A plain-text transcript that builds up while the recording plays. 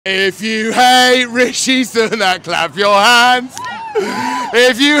If you hate Rishi Sunak, clap your hands.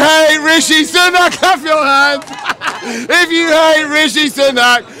 If you hate Rishi Sunak, clap your hands. If you hate Rishi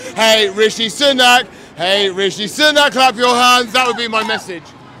Sunak, hate Rishi Sunak, hate Rishi Sunak, clap your hands. That would be my message.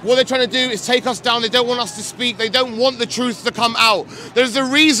 What they're trying to do is take us down. They don't want us to speak. They don't want the truth to come out. There's a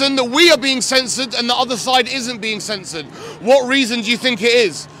reason that we are being censored and the other side isn't being censored. What reason do you think it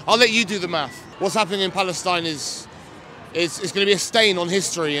is? I'll let you do the math. What's happening in Palestine is going to be a stain on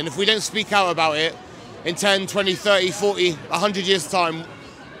history, and if we don't speak out about it, in 10, 20, 30, 40, 100 years' time,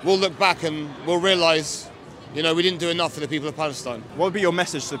 we'll look back and we'll realise, you know, we didn't do enough for the people of Palestine. What would be your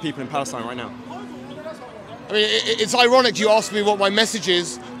message to the people in Palestine right now? I mean, it's ironic you ask me what my message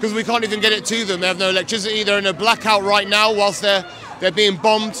is, because we can't even get it to them. They have no electricity, they're in a blackout right now whilst they're being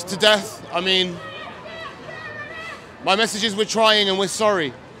bombed to death. I mean, my message is we're trying and we're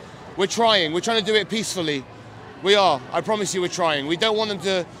sorry. We're trying to do it peacefully. We are. I promise you we're trying. We don't want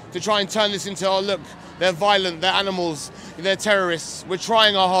them to try and turn this into, oh look, they're violent, they're animals, they're terrorists. We're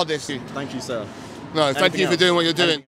trying our hardest. Thank you, sir. No, thank you for doing what you're doing.